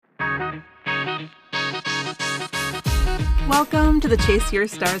Welcome to the Chase Your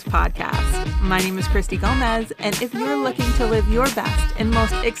Stars podcast. My name is Christy Gomez, and if you're looking to live your best and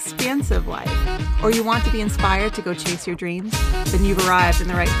most expansive life, or you want to be inspired to go chase your dreams, then you've arrived in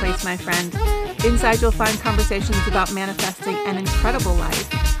the right place, my friend. Inside, you'll find conversations about manifesting an incredible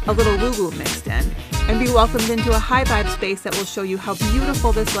life, a little woo-woo mixed in, and be welcomed into a high-vibe space that will show you how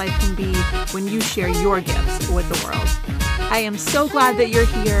beautiful this life can be when you share your gifts with the world. I am so glad that you're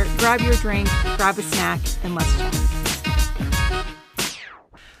here. Grab your drink, grab a snack, and let's chat.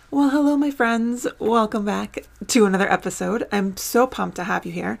 Well, hello, my friends. Welcome back to another episode. I'm so pumped to have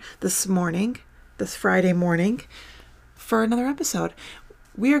you here this Friday morning, for another episode.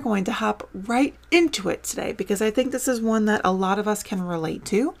 We are going to hop right into it today because I think this is one that a lot of us can relate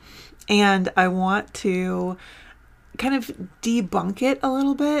to, and I want to kind of debunk it a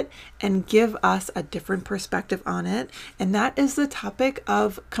little bit and give us a different perspective on it, and that is the topic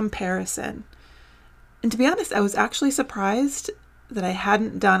of comparison. And to be honest, I was actually surprised that I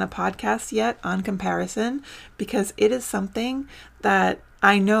hadn't done a podcast yet on comparison, because it is something that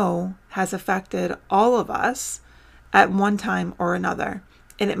I know has affected all of us at one time or another.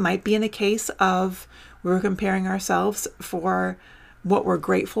 And it might be in a case of we're comparing ourselves for what we're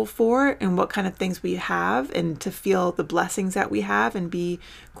grateful for and what kind of things we have, and to feel the blessings that we have and be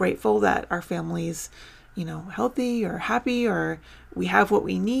grateful that our family's, healthy or happy, or we have what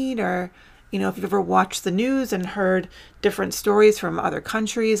we need, or if you've ever watched the news and heard different stories from other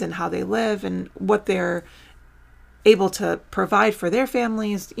countries and how they live and what they're able to provide for their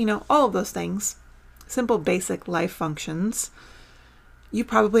families, all of those things, simple, basic life functions, you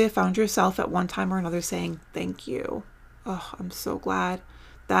probably have found yourself at one time or another saying, thank you. Oh, I'm so glad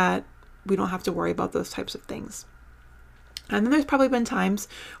that we don't have to worry about those types of things. And then there's probably been times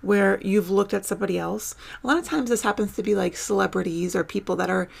where you've looked at somebody else. A lot of times this happens to be like celebrities or people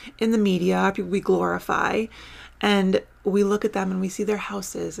that are in the media, people we glorify. And we look at them and we see their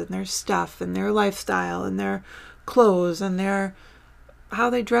houses and their stuff and their lifestyle and their clothes and how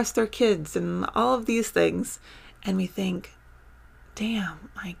they dress their kids and all of these things. And we think, damn,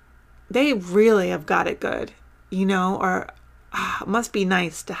 they really have got it good, or it must be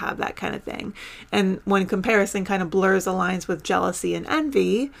nice to have that kind of thing. And when comparison kind of blurs the lines with jealousy and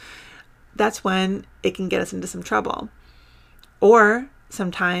envy, that's when it can get us into some trouble. Or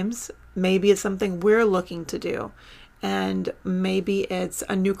sometimes maybe it's something we're looking to do, and maybe it's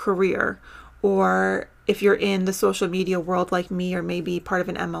a new career, or if you're in the social media world like me, or maybe part of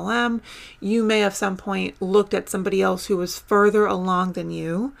an MLM, you may have some point looked at somebody else who was further along than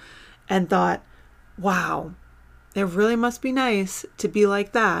you and thought, wow, it really must be nice to be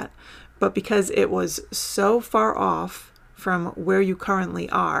like that. But because it was so far off from where you currently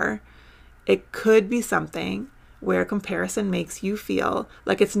are, it could be something where comparison makes you feel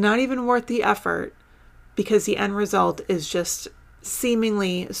like it's not even worth the effort, because the end result is just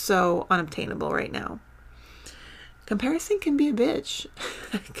seemingly so unobtainable right now. Comparison can be a bitch.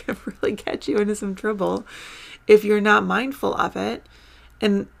 It can really get you into some trouble if you're not mindful of it.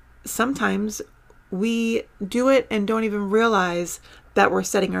 And sometimes we do it and don't even realize that we're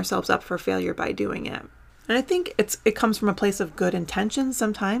setting ourselves up for failure by doing it. And I think it comes from a place of good intentions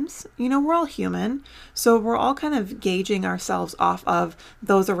sometimes. We're all human, so we're all kind of gauging ourselves off of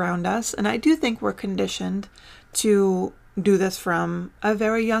those around us. And I do think we're conditioned to do this from a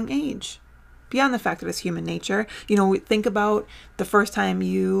very young age. Beyond the fact that it's human nature, think about the first time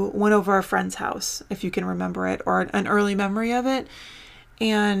you went over a friend's house, if you can remember it, or an early memory of it.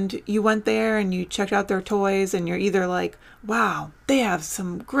 And you went there and you checked out their toys, and you're either like, wow, they have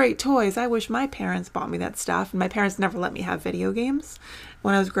some great toys. I wish my parents bought me that stuff. And my parents never let me have video games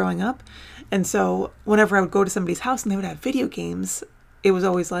when I was growing up. And so whenever I would go to somebody's house and they would have video games, it was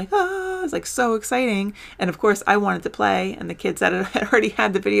always like, it's like so exciting. And of course I wanted to play, and the kids that had already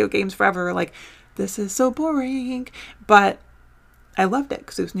had the video games forever were like, this is so boring. But I loved it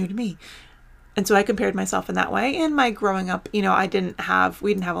because it was new to me. And so I compared myself in that way. In my growing up, we didn't have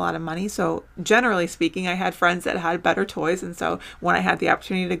a lot of money. So generally speaking, I had friends that had better toys. And so when I had the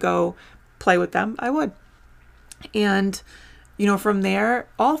opportunity to go play with them, I would. And, from there,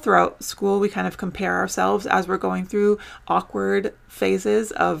 all throughout school, we kind of compare ourselves as we're going through awkward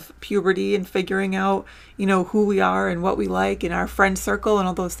phases of puberty and figuring out, who we are and what we like in our friend circle and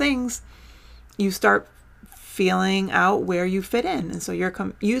all those things. You start feeling out where you fit in. And so you're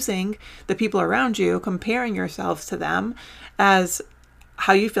using the people around you, comparing yourselves to them as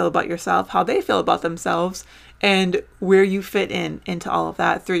how you feel about yourself, how they feel about themselves, and where you fit into all of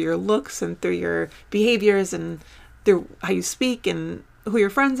that through your looks and through your behaviors and through how you speak and who your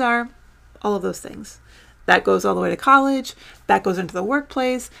friends are, all of those things. That goes all the way to college. That goes into the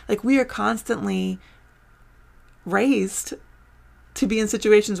workplace. Like, we are constantly raised to be in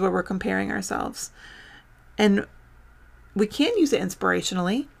situations where we're comparing ourselves. And we can use it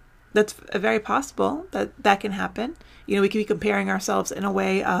inspirationally. That's very possible that can happen. We can be comparing ourselves in a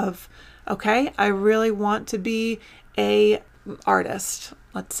way of, okay, I really want to be a artist,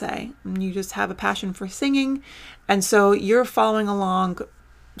 let's say, and you just have a passion for singing. And so you're following along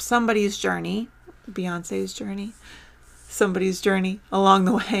somebody's journey, Beyonce's journey, somebody's journey along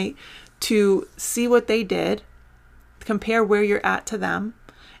the way to see what they did, compare where you're at to them,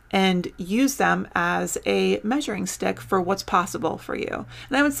 and use them as a measuring stick for what's possible for you.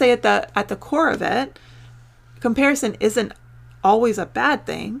 And I would say at the core of it, comparison isn't always a bad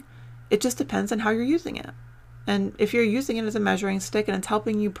thing. It just depends on how you're using it. And if you're using it as a measuring stick and it's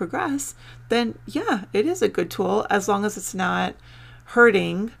helping you progress, then yeah, it is a good tool as long as it's not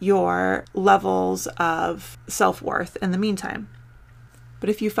hurting your levels of self-worth in the meantime. But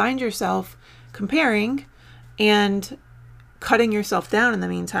if you find yourself comparing and cutting yourself down in the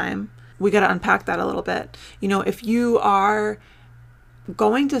meantime, we got to unpack that a little bit. If you are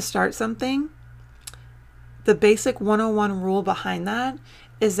going to start something, the basic 101 rule behind that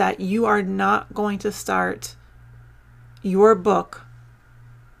is that you are not going to start your book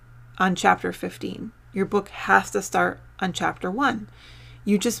on chapter 15. Your book has to start on chapter 1.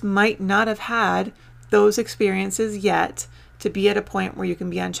 You just might not have had those experiences yet to be at a point where you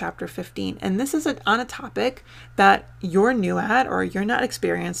can be on chapter 15. And this is on a topic that you're new at or you're not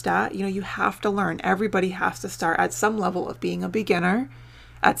experienced at. You have to learn. Everybody has to start at some level of being a beginner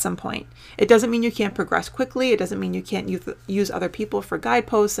at some point. It doesn't mean you can't progress quickly. It doesn't mean you can't use other people for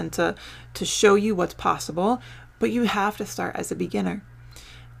guideposts and to show you what's possible, but you have to start as a beginner.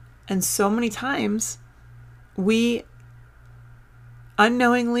 And so many times we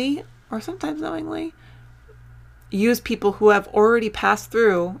unknowingly or sometimes knowingly use people who have already passed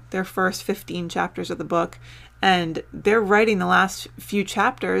through their first 15 chapters of the book and they're writing the last few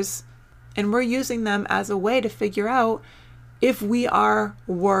chapters, and we're using them as a way to figure out if we are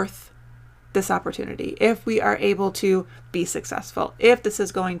worth this opportunity, if we are able to be successful, if this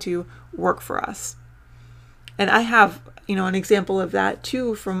is going to work for us. And I have, an example of that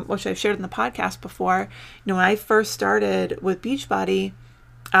too, from which I've shared in the podcast before. When I first started with Beachbody,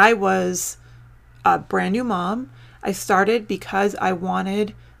 I was a brand new mom. I started because I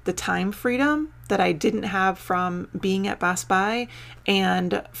wanted the time freedom that I didn't have from being at Best Buy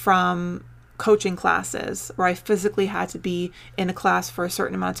and from coaching classes where I physically had to be in a class for a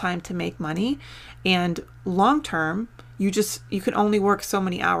certain amount of time to make money. And long term, you can only work so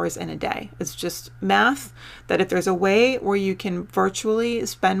many hours in a day. It's just math that if there's a way where you can virtually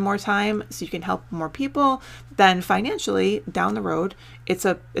spend more time so you can help more people, then financially down the road, it's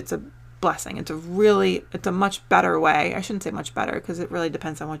a blessing. It's a much better way. I shouldn't say much better because it really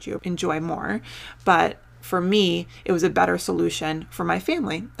depends on what you enjoy more. But for me, it was a better solution for my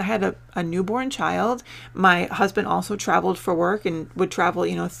family. I had a newborn child. My husband also traveled for work and would travel,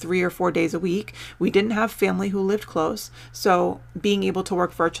 3 or 4 days a week. We didn't have family who lived close. So being able to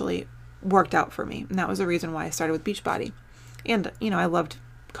work virtually worked out for me. And that was the reason why I started with Beachbody. And, I loved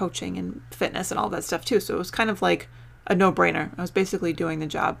coaching and fitness and all that stuff too. So it was kind of like a no-brainer. I was basically doing the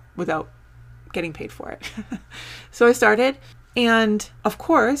job without getting paid for it. So I started. And of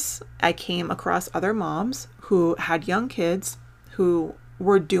course, I came across other moms who had young kids who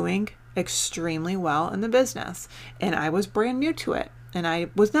were doing extremely well in the business. And I was brand new to it. And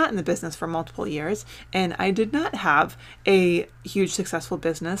I was not in the business for multiple years. And I did not have a huge successful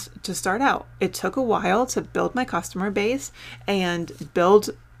business to start out. It took a while to build my customer base and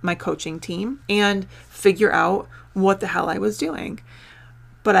build my coaching team and figure out what the hell I was doing.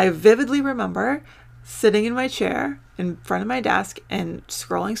 But I vividly remember sitting in my chair in front of my desk and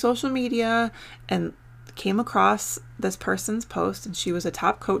scrolling social media and came across this person's post, and she was a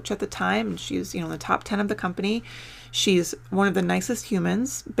top coach at the time, and she's, in the top 10 of the company. She's one of the nicest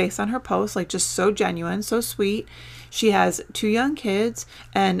humans based on her post, like just so genuine, so sweet. She has 2 young kids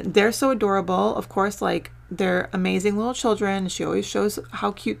and they're so adorable. Of course, like they're amazing little children. She always shows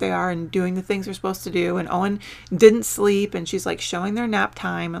how cute they are and doing the things they're supposed to do. And Owen didn't sleep and she's like showing their nap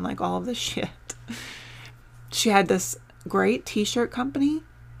time and like all of this shit. She had this great t-shirt company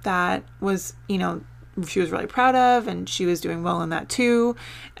that was, she was really proud of, and she was doing well in that too.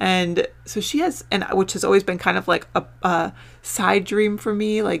 And so she has, and which has always been kind of like a side dream for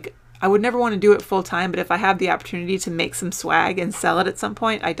me. Like I would never want to do it full time, but if I have the opportunity to make some swag and sell it at some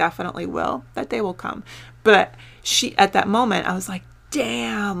point, I definitely will. That day will come. But at that moment, I was like,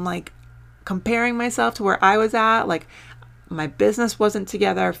 damn, like comparing myself to where I was at, like My business wasn't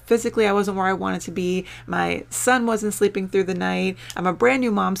together. Physically, I wasn't where I wanted to be. My son wasn't sleeping through the night. I'm a brand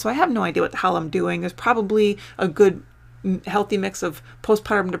new mom, so I have no idea what the hell I'm doing. There's probably a good, healthy mix of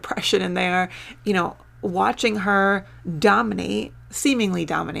postpartum depression in there. Watching her dominate, seemingly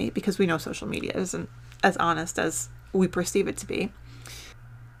dominate, because we know social media isn't as honest as we perceive it to be.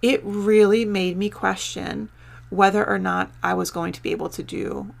 It really made me question whether or not I was going to be able to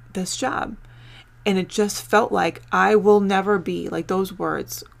do this job. And it just felt like I will never be, like those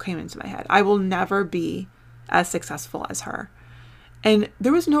words came into my head, I will never be as successful as her. And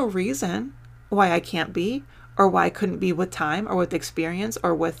there was no reason why I can't be, or why I couldn't be with time, or with experience,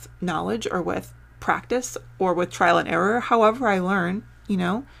 or with knowledge, or with practice, or with trial and error. However I learn,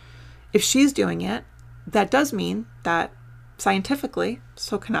 if she's doing it, that does mean that scientifically,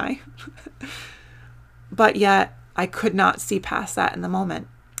 so can I. But yet I could not see past that in the moment.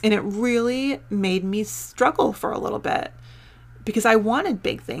 And it really made me struggle for a little bit, because I wanted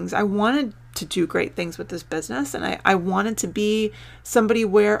big things. I wanted to do great things with this business. And I wanted to be somebody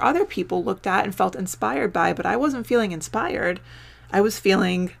where other people looked at and felt inspired by, but I wasn't feeling inspired. I was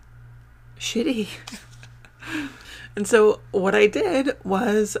feeling shitty. And so what I did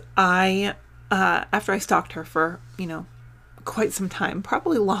was after I stalked her for, quite some time,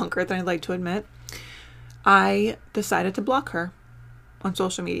 probably longer than I'd like to admit, I decided to block her on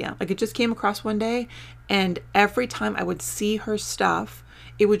social media. Like, it just came across one day, and every time I would see her stuff,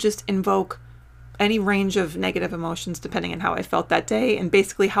 it would just invoke any range of negative emotions depending on how I felt that day. And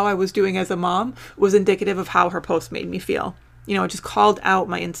basically how I was doing as a mom was indicative of how her post made me feel. It just called out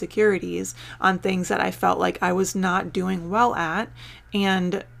my insecurities on things that I felt like I was not doing well at.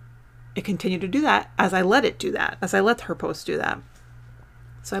 And it continued to do that as I let it do that, as I let her post do that.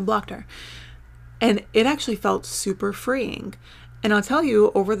 So I blocked her. And it actually felt super freeing. And I'll tell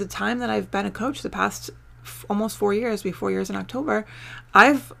you, over the time that I've been a coach, the past almost 4 years, be 4 years in October,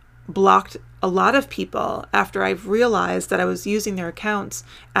 I've blocked a lot of people after I've realized that I was using their accounts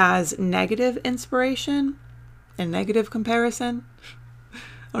as negative inspiration and negative comparison. I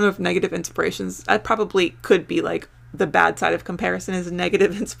don't know if negative inspirations, I probably could be like the bad side of comparison is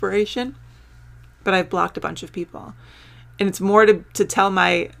negative inspiration, but I've blocked a bunch of people. And it's more to tell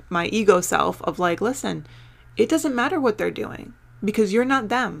my ego self of like, listen, it doesn't matter what they're doing, because you're not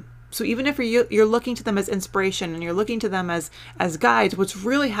them. So even if you're looking to them as inspiration and you're looking to them as guides, what's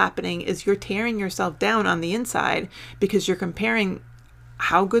really happening is you're tearing yourself down on the inside, because you're comparing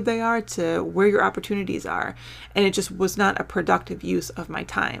how good they are to where your opportunities are. And it just was not a productive use of my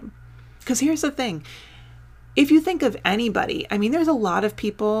time. Because here's the thing. If you think of anybody, there's a lot of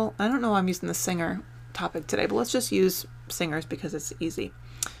people, I don't know why I'm using the singer topic today, but let's just use singers because it's easy.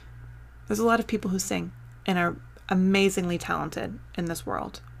 There's a lot of people who sing and are amazingly talented in this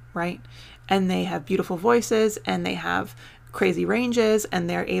world, right? And they have beautiful voices, and they have crazy ranges, and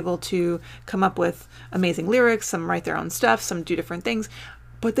they're able to come up with amazing lyrics. Some write their own stuff, some do different things,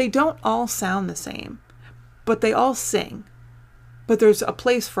 but they don't all sound the same, but they all sing. But there's a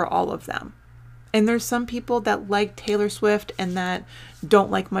place for all of them. And there's some people that like Taylor Swift and that don't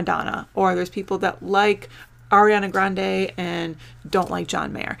like Madonna, or there's people that like Ariana Grande and don't like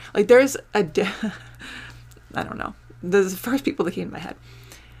John Mayer. Like, there's I don't know. There's the first people that came to my head.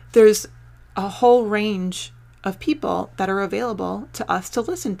 There's a whole range of people that are available to us to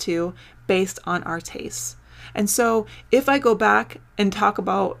listen to based on our tastes. And so if I go back and talk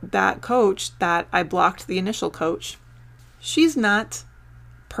about that coach that I blocked, the initial coach, she's not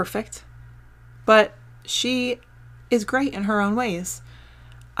perfect, but she is great in her own ways.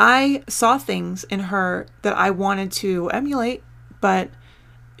 I saw things in her that I wanted to emulate, but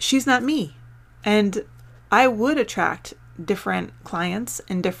she's not me. And I would attract different clients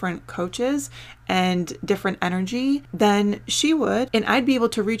and different coaches and different energy than she would. And I'd be able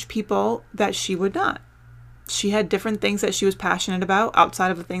to reach people that she would not. She had different things that she was passionate about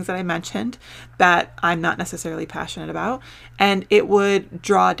outside of the things that I mentioned that I'm not necessarily passionate about. And it would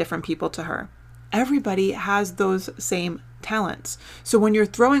draw different people to her. Everybody has those same talents. So when you're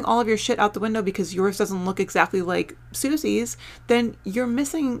throwing all of your shit out the window because yours doesn't look exactly like Susie's, then you're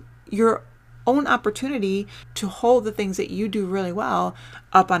missing your own opportunity to hold the things that you do really well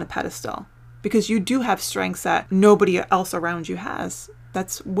up on a pedestal, because you do have strengths that nobody else around you has.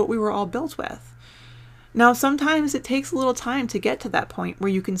 That's what we were all built with. Now, sometimes it takes a little time to get to that point where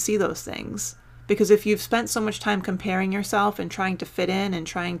you can see those things. Because if you've spent so much time comparing yourself and trying to fit in and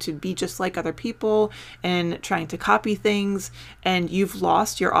trying to be just like other people and trying to copy things, and you've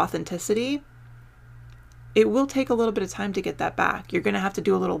lost your authenticity, it will take a little bit of time to get that back. You're going to have to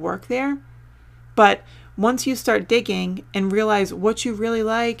do a little work there. But once you start digging and realize what you really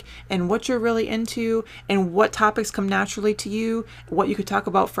like and what you're really into and what topics come naturally to you, what you could talk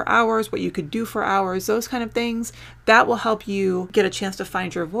about for hours, what you could do for hours, those kind of things, that will help you get a chance to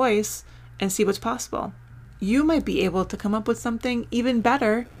find your voice and see what's possible. You might be able to come up with something even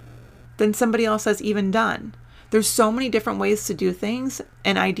better than somebody else has even done. There's so many different ways to do things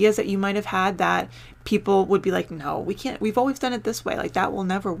and ideas that you might have had that people would be like, no, we can't. We've always done it this way. Like, that will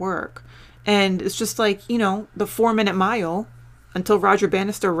never work. And it's just like, the 4-minute mile, until Roger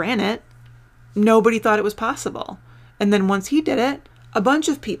Bannister ran it, nobody thought it was possible. And then once he did it, a bunch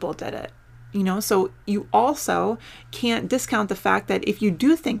of people did it. So you also can't discount the fact that if you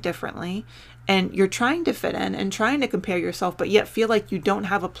do think differently and you're trying to fit in and trying to compare yourself, but yet feel like you don't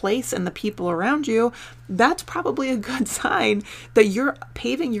have a place in the people around you, that's probably a good sign that you're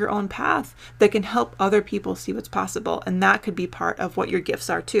paving your own path that can help other people see what's possible. And that could be part of what your gifts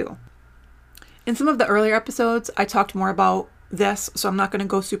are too. In some of the earlier episodes, I talked more about this, so I'm not going to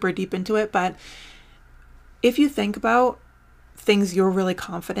go super deep into it. But if you think about things you're really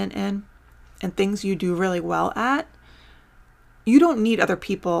confident in and things you do really well at, you don't need other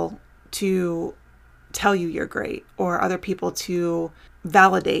people to tell you you're great or other people to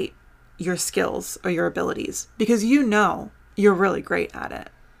validate your skills or your abilities, because you're really great at it,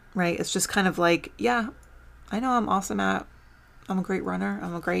 right? It's just kind of like, yeah, I know I'm a great runner.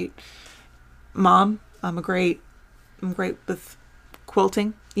 I'm a great mom. I'm great with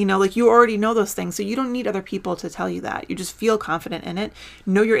quilting. Like, you already know those things. So you don't need other people to tell you that. You just feel confident in it,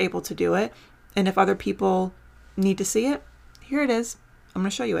 know you're able to do it. And if other people need to see it, here it is. I'm going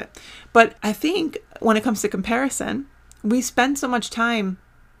to show you it. But I think when it comes to comparison, we spend so much time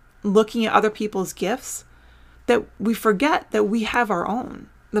looking at other people's gifts that we forget that we have our own.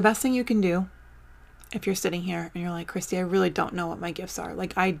 The best thing you can do, if you're sitting here and you're like, Christy, I really don't know what my gifts are.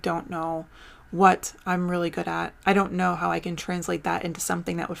 Like, I don't know what I'm really good at. I don't know how I can translate that into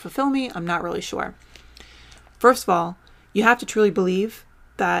something that would fulfill me. I'm not really sure. First of all, you have to truly believe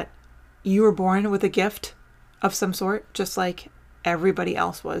that you were born with a gift of some sort, just like everybody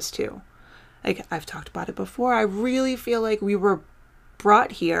else was too. Like, I've talked about it before. I really feel like we were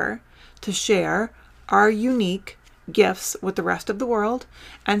brought here to share our unique gifts with the rest of the world.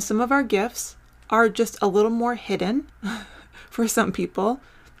 And some of our gifts are just a little more hidden for some people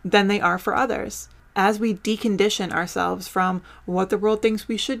than they are for others. As we decondition ourselves from what the world thinks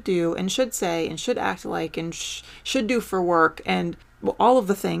we should do and should say and should act like and should do for work and all of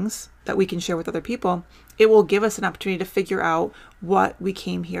the things that we can share with other people, it will give us an opportunity to figure out what we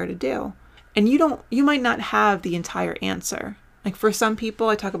came here to do. And you might not have the entire answer. Like, for some people,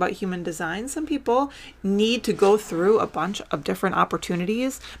 I talk about human design. Some people need to go through a bunch of different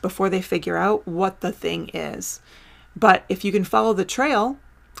opportunities before they figure out what the thing is. But if you can follow the trail,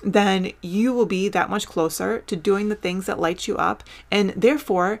 then you will be that much closer to doing the things that light you up, and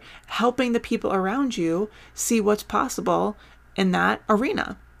therefore helping the people around you see what's possible in that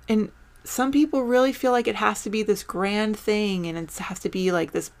arena. And some people really feel like it has to be this grand thing, and it has to be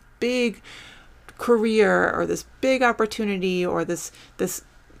like this big career or this big opportunity or this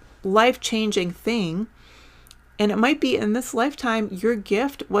life-changing thing. And it might be in this lifetime, your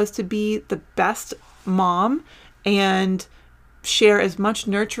gift was to be the best mom and share as much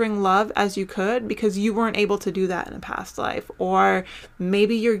nurturing love as you could because you weren't able to do that in a past life. Or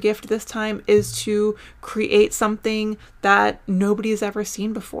maybe your gift this time is to create something that nobody has ever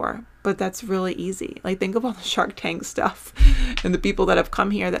seen before, but that's really easy. Like, think of all the Shark Tank stuff and the people that have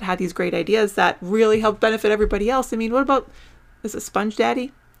come here that had these great ideas that really help benefit everybody else. I mean, what about, is it Sponge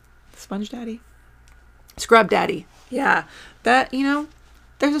Daddy? Sponge Daddy? Scrub Daddy. Yeah. That,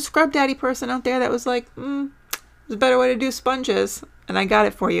 there's a Scrub Daddy person out there that was like, there's a better way to do sponges, and I got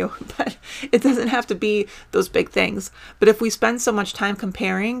it for you. But it doesn't have to be those big things. But if we spend so much time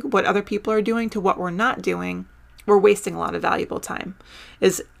comparing what other people are doing to what we're not doing, we're wasting a lot of valuable time.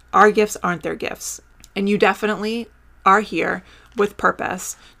 Is our gifts aren't their gifts. And you definitely are here with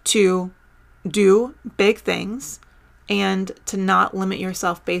purpose to do big things and to not limit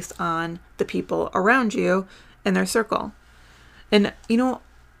yourself based on the people around you and their circle. And,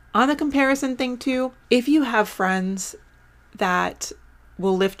 on the comparison thing too, if you have friends that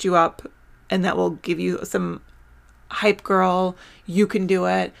will lift you up and that will give you some hype girl, you can do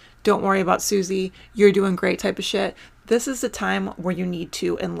it, don't worry about Susie, you're doing great type of shit, this is the time where you need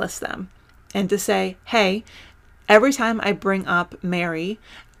to enlist them and to say, hey, every time I bring up Mary,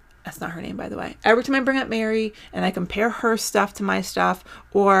 that's not her name, by the way. Every time I bring up Mary and I compare her stuff to my stuff,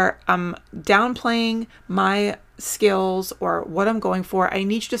 or I'm downplaying my skills or what I'm going for, I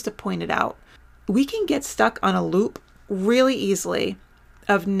need you just to point it out. We can get stuck on a loop really easily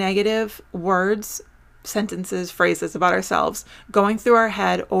of negative words sentences, phrases about ourselves going through our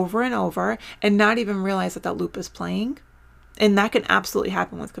head over and over and not even realize that that loop is playing. And that can absolutely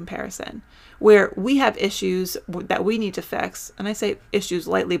happen with comparison, where we have issues that we need to fix. And I say issues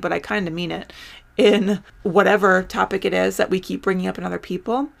lightly, but I kind of mean it in whatever topic it is that we keep bringing up in other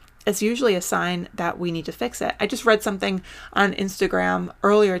people. It's usually a sign that we need to fix it. I just read something on Instagram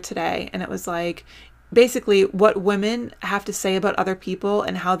earlier today, and it was like, basically what women have to say about other people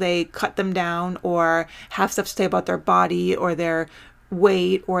and how they cut them down or have stuff to say about their body or their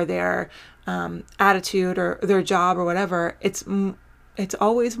weight or their attitude or their job or whatever. It's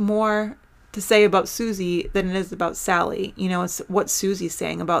always more to say about Susie than it is about Sally. You know, it's what Susie's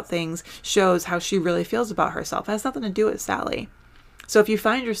saying about things shows how she really feels about herself. It has nothing to do with Sally. So if you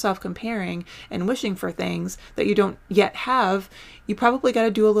find yourself comparing and wishing for things that you don't yet have, you probably got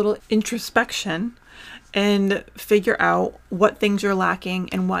to do a little introspection and figure out what things you're lacking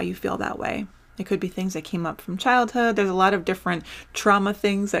and why you feel that way. It could be things that came up from childhood. There's a lot of different trauma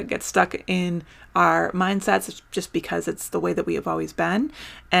things that get stuck in our mindsets just because it's the way that we have always been.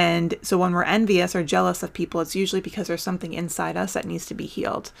 And so when we're envious or jealous of people, it's usually because there's something inside us that needs to be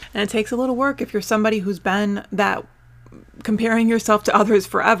healed. And it takes a little work if you're somebody who's been that comparing yourself to others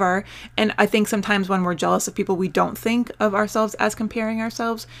forever. And I think sometimes when we're jealous of people, we don't think of ourselves as comparing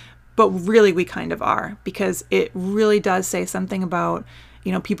ourselves, but really we kind of are, because it really does say something about,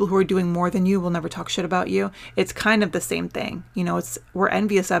 you know, people who are doing more than you will never talk shit about you. It's kind of the same thing. You know, we're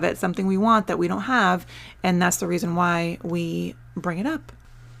envious of it. It's something we want that we don't have. And that's the reason why we bring it up.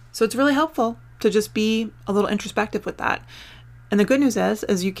 So it's really helpful to just be a little introspective with that. And the good news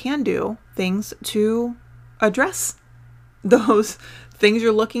is you can do things to address those things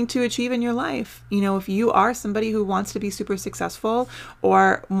you're looking to achieve in your life. You know, if you are somebody who wants to be super successful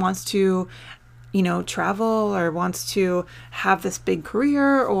or wants to, you know, travel or wants to have this big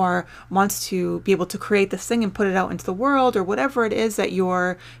career or wants to be able to create this thing and put it out into the world or whatever it is that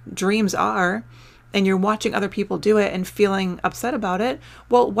your dreams are, and you're watching other people do it and feeling upset about it,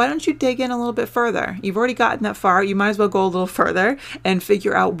 well, why don't you dig in a little bit further? You've already gotten that far. You might as well go a little further and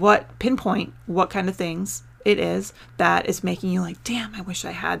figure out pinpoint what kind of things it is that is making you like, damn, I wish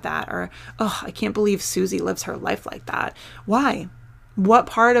I had that. Or, oh, I can't believe Susie lives her life like that. Why? What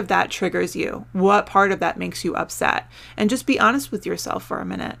part of that triggers you? What part of that makes you upset? And just be honest with yourself for a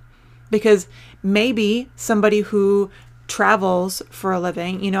minute. Because maybe somebody who travels for a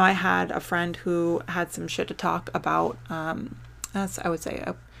living, you know, I had a friend who had some shit to talk about. I would say,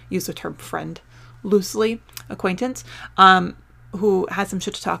 I use the term friend loosely, acquaintance, who had some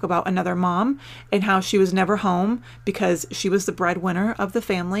shit to talk about another mom and how she was never home because she was the breadwinner of the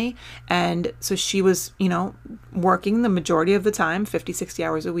family. And so she was, you know, working the majority of the time, 50, 60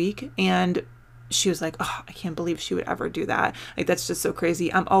 hours a week. And she was like, oh, I can't believe she would ever do that. Like, that's just so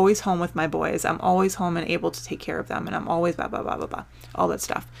crazy. I'm always home with my boys. I'm always home and able to take care of them. And I'm always blah, blah, blah, blah, blah, all that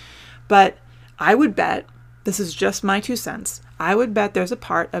stuff. But I would bet, this is just my 2 cents, I would bet there's a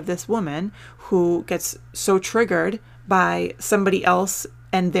part of this woman who gets so triggered by somebody else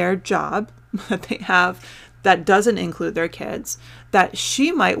and their job that they have that doesn't include their kids, that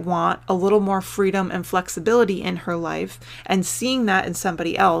she might want a little more freedom and flexibility in her life, and seeing that in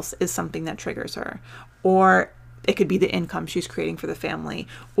somebody else is something that triggers her. Or it could be the income she's creating for the family,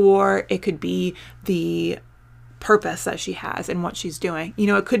 or it could be the purpose that she has in what she's doing. You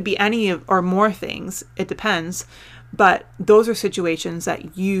know, it could be any of or more things. It depends. But those are situations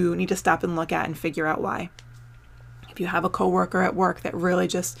that you need to stop and look at and figure out why. If you have a coworker at work that really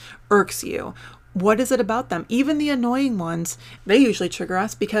just irks you, what is it about them? Even the annoying ones, they usually trigger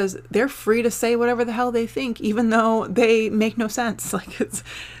us because they're free to say whatever the hell they think, even though they make no sense. Like,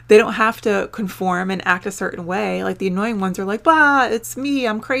 they don't have to conform and act a certain way. Like, the annoying ones are like, blah, it's me,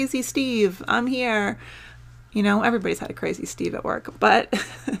 I'm crazy Steve, I'm here. You know, everybody's had a crazy Steve at work, but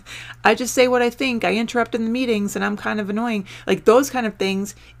I just say what I think. I interrupt in the meetings and I'm kind of annoying. Like, those kind of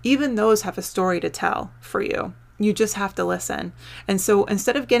things, even those have a story to tell for you. You just have to listen. And so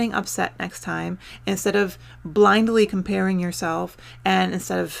instead of getting upset next time, instead of blindly comparing yourself, and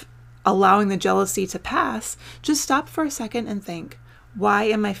instead of allowing the jealousy to pass, just stop for a second and think, why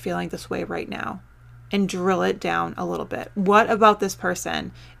am I feeling this way right now? And drill it down a little bit. What about this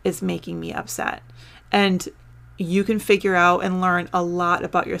person is making me upset? And you can figure out and learn a lot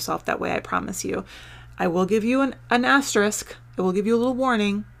about yourself that way, I promise you. I will give you an asterisk. I will give you a little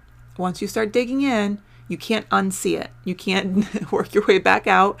warning. Once you start digging in, you can't unsee it. You can't work your way back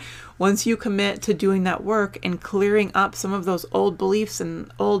out. Once you commit to doing that work and clearing up some of those old beliefs and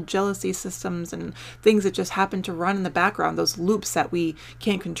old jealousy systems and things that just happen to run in the background, those loops that we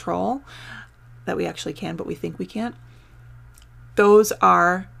can't control, that we actually can, but we think we can't, those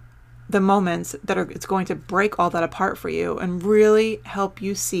are the moments that it's going to break all that apart for you and really help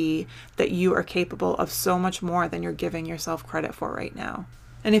you see that you are capable of so much more than you're giving yourself credit for right now.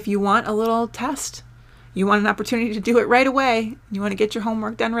 And if you want a little test, you want an opportunity to do it right away, you want to get your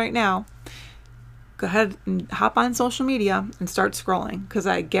homework done right now, go ahead and hop on social media and start scrolling, because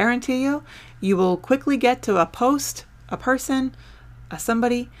I guarantee you will quickly get to a post, a person,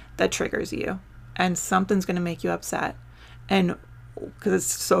 somebody that triggers you, and something's going to make you upset. And because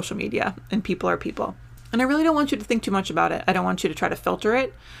it's social media and people are people. And I really don't want you to think too much about it. I don't want you to try to filter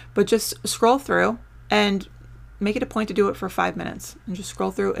it, but just scroll through and make it a point to do it for 5 minutes and just scroll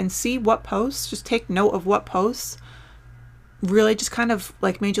through and see what posts, just take note of what posts really just kind of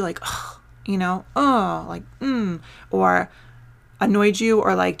like made you like, or annoyed you,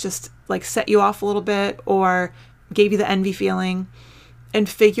 or like just like set you off a little bit, or gave you the envy feeling, and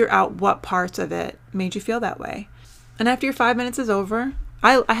figure out what parts of it made you feel that way. And after your 5 minutes is over,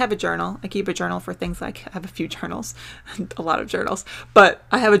 I have a journal. I keep a journal for things like, I have a few journals, a lot of journals, but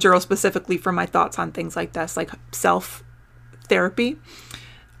I have a journal specifically for my thoughts on things like this, like self-therapy,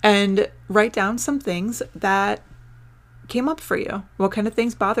 and write down some things that came up for you. What kind of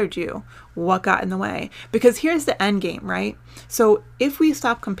things bothered you? What got in the way? Because here's the end game, right? So if we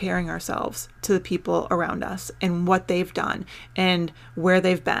stop comparing ourselves to the people around us and what they've done and where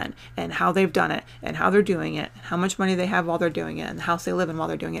they've been and how they've done it and how they're doing it, and how much money they have while they're doing it and the house they live in while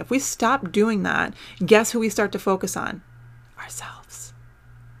they're doing it, if we stop doing that, guess who we start to focus on? Ourselves.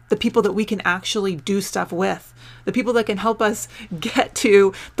 The people that we can actually do stuff with, the people that can help us get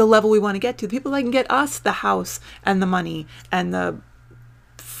to the level we want to get to, the people that can get us the house and the money and the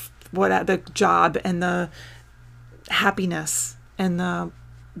job and the happiness and the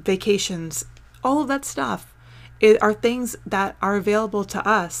vacations. All of that stuff are things that are available to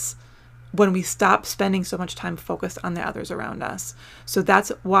us when we stop spending so much time focused on the others around us. So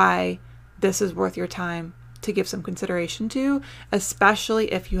that's why this is worth your time to give some consideration to,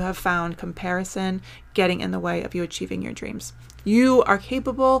 especially if you have found comparison getting in the way of you achieving your dreams. You are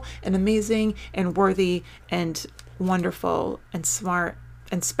capable and amazing and worthy and wonderful and smart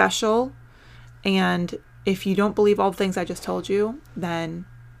and special. And if you don't believe all the things I just told you, then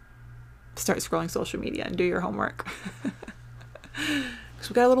start scrolling social media and do your homework. Because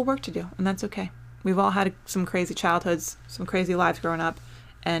we've got a little work to do, and that's okay. We've all had some crazy childhoods, some crazy lives growing up,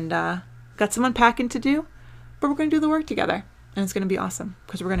 and got some unpacking to do. But we're going to do the work together, and it's going to be awesome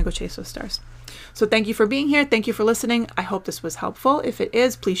because we're going to go chase those stars. So thank you for being here. Thank you for listening. I hope this was helpful. If it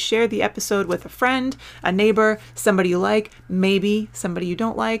is, please share the episode with a friend, a neighbor, somebody you like, maybe somebody you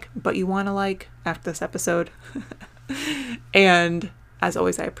don't like, but you want to like after this episode. And as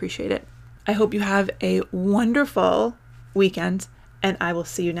always, I appreciate it. I hope you have a wonderful weekend, and I will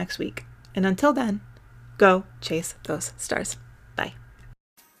see you next week. And until then, go chase those stars. Bye.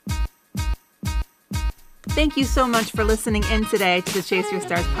 Thank you so much for listening in today to the Chase Your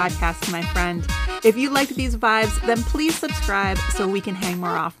Stars podcast, my friend. If you liked these vibes, then please subscribe so we can hang more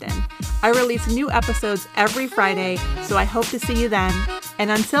often. I release new episodes every Friday, so I hope to see you then.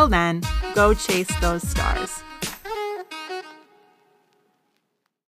 And until then, go chase those stars.